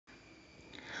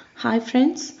Hi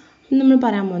friends, നമ്മൾ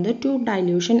പറയാൻ പോകുന്നത് tube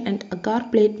dilution and agar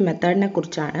plate മെത്തേഡിനെ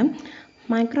കുറിച്ചാണ്.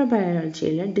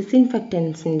 മൈക്രോബയോളജിയിൽ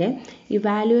ഡിസിൻഫെക്റ്റൻസിൻ്റെ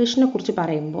ഇവാലുവേഷനെ കുറിച്ച്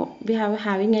പറയുമ്പോൾ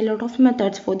having a lot of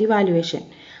methods for the evaluation.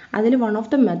 അതിൽ one of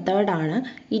the method ആണ്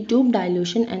ഈ tube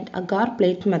dilution and agar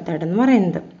plate method എന്ന്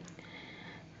പറയുന്നത്.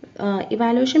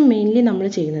 ഇവാലുവേഷൻ മെയിൻലി നമ്മൾ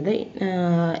ചെയ്യുന്നത്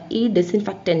ഈ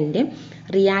ഡിസിൻഫെക്റ്റൻറ്റിൻ്റെ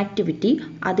റിയാക്ടിവിറ്റി,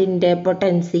 അതിൻ്റെ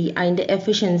പൊട്ടൻസി, അതിൻ്റെ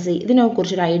എഫിഷ്യൻസി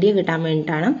ഇതിനെക്കുറിച്ചൊരു ഐഡിയ കിട്ടാൻ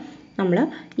വേണ്ടിയിട്ടാണ് നമ്മൾ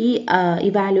ഈ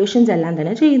ഇവാലുവേഷൻസ് എല്ലാം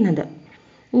തന്നെ ചെയ്യുന്നത്.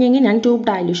 ഇനി എങ്ങനെയാണ് tube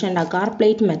dilution and agar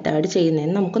plate method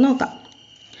ചെയ്യുന്നതെന്ന് നമുക്ക് നോക്കാം.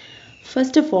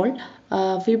 First of all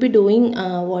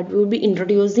we'll be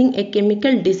introducing a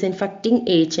chemical disinfecting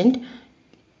agent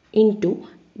into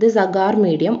this agar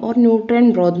medium or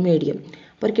nutrient broth medium.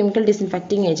 ഒരു chemical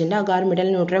ഡിസിൻഫെക്റ്റിംഗ് agent agar medium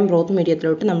nutrient broth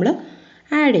മീഡിയത്തിലോട്ട് നമ്മൾ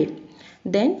ആഡ് ചെയ്യും.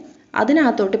 Then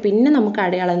അതിനകത്തോട്ട് പിന്നെ നമുക്ക്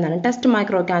add ചെയ്യാനുള്ളതാണ് test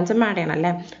micro organism add ചെയ്യണം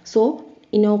അല്ലേ. So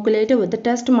inoculate വിത്ത്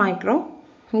test micro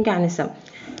organism.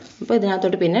 അപ്പോൾ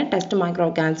ഇതിനകത്തോട്ട് പിന്നെ ടെസ്റ്റ് മൈക്രോ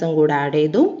ഓർഗാനിസം കൂടെ ആഡ്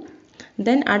ചെയ്തു.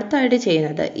 ദെൻ അടുത്തായിട്ട്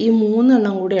ചെയ്യുന്നത് ഈ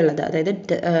മൂന്നെണ്ണം കൂടി ഉള്ളത്, അതായത്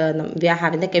V are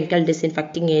having the chemical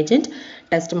ഡിസിൻഫെക്റ്റിംഗ് agent,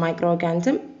 test micro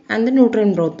organism and the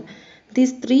nutrient broth.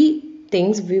 These three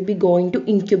things will be going to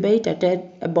incubate at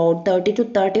about 30 to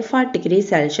 35 degrees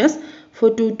Celsius for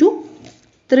 2 to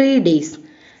 3 days,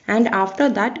 and after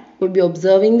that we'll be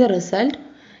observing the result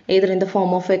either in the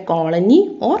form of a colony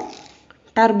or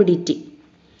turbidity.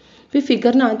 We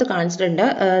figure നാകത്ത് കാണിച്ചിട്ടുണ്ട്.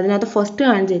 ഇതിനകത്ത് first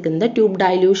കാണിച്ചിരിക്കുന്നത് tube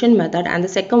dilution method and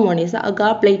the second one is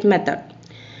agar plate method.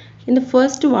 In the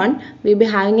first one will be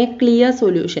having A clear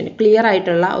solution. Clear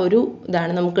ആയിട്ടുള്ള ഒരു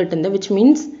ഇതാണ് നമുക്ക് കിട്ടുന്നത്, which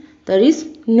means there is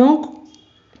no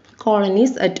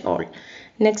colonies at all.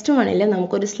 Next വണ്ണിൽ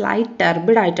നമുക്കൊരു slight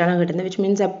turbid ആയിട്ടാണ് കിട്ടുന്നത്, which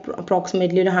means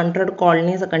approximately ഒരു 100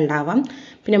 കോളനീസ് ഒക്കെ ഉണ്ടാവാം.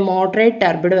 പിന്നെ മോഡറേറ്റ്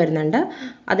ടർബിഡ് വരുന്നുണ്ട്,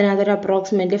 അതിനകത്തൊരു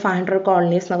അപ്രോക്സിമേറ്റ്ലി 500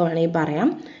 കോളനീസ് എന്നൊക്കെ വേണമെങ്കിൽ പറയാം.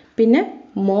 പിന്നെ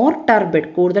മോർ ടർബിഡ്,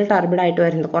 കൂടുതൽ ടർബിഡായിട്ട്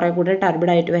വരുന്നത്, കുറേ കൂടുതൽ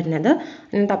ടർബിഡായിട്ട് വരുന്നത്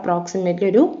അതിനകത്ത് അപ്രോക്സിമേറ്റ്ലി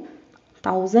ഒരു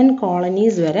 1000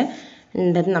 കോളനീസ് വരെ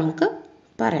ഉണ്ടെന്ന് നമുക്ക്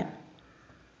പറയാം.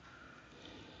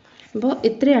 അപ്പോൾ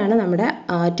ഇത്രയാണ് നമ്മുടെ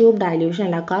tube dilution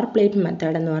and agar plate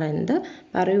method എന്ന് പറയുന്നത്.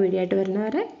 വേറൊരു വീഡിയോ ആയിട്ട്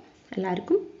വരുന്നവരെ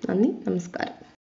എല്ലാവർക്കും നന്ദി, നമസ്കാരം.